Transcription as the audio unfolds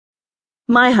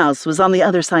My house was on the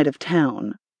other side of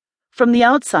town. From the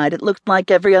outside, it looked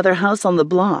like every other house on the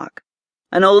block.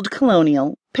 An old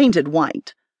colonial, painted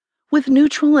white, with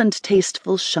neutral and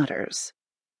tasteful shutters.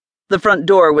 The front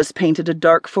door was painted a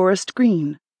dark forest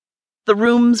green. The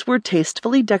rooms were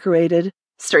tastefully decorated,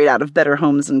 straight out of Better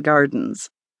Homes and Gardens.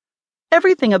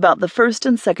 Everything about the first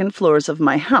and second floors of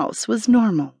my house was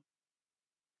normal.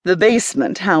 The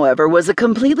basement, however, was a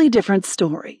completely different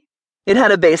story. It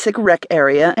had a basic rec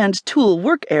area and tool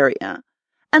work area,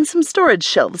 and some storage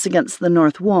shelves against the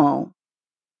north wall.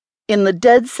 In the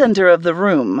dead center of the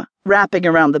room, wrapping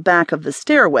around the back of the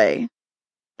stairway,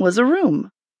 was a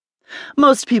room.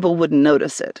 Most people wouldn't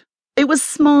notice it. It was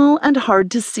small and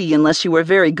hard to see unless you were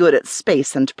very good at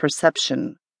space and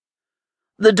perception.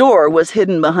 The door was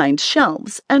hidden behind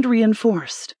shelves and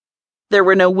reinforced. There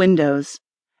were no windows.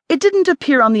 It didn't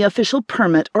appear on the official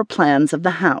permit or plans of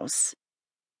the house.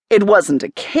 It wasn't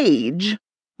a cage.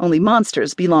 Only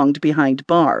monsters belonged behind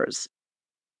bars.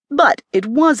 But it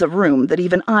was a room that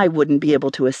even I wouldn't be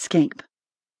able to escape.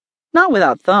 Not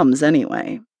without thumbs,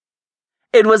 anyway.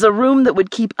 It was a room that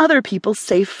would keep other people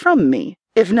safe from me,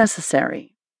 if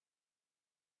necessary.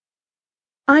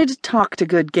 I'd talked a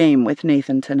good game with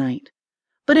Nathan tonight,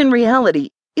 but in reality,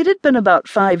 it had been about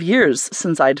 5 years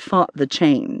since I'd fought the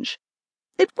change.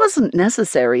 It wasn't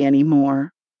necessary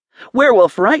anymore.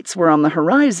 Werewolf rights were on the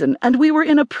horizon, and we were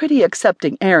in a pretty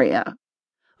accepting area.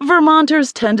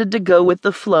 Vermonters tended to go with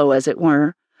the flow, as it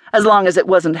were. As long as it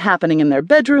wasn't happening in their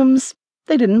bedrooms,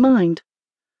 they didn't mind.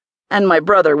 And my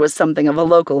brother was something of a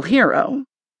local hero.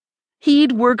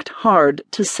 He'd worked hard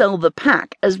to sell the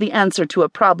pack as the answer to a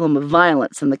problem of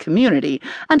violence in the community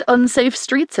and unsafe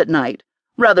streets at night,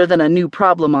 rather than a new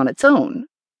problem on its own.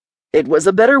 It was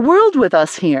a better world with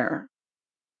us here.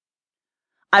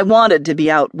 I wanted to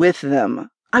be out with them.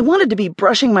 I wanted to be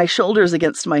brushing my shoulders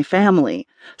against my family,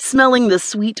 smelling the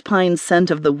sweet pine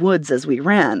scent of the woods as we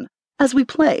ran, as we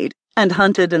played, and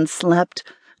hunted and slept,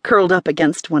 curled up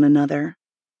against one another.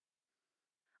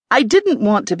 I didn't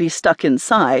want to be stuck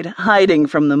inside, hiding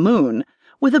from the moon,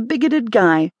 with a bigoted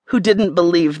guy who didn't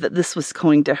believe that this was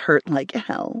going to hurt like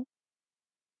hell.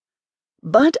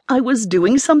 But I was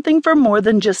doing something for more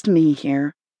than just me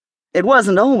here. It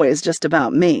wasn't always just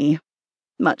about me,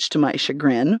 much to my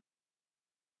chagrin.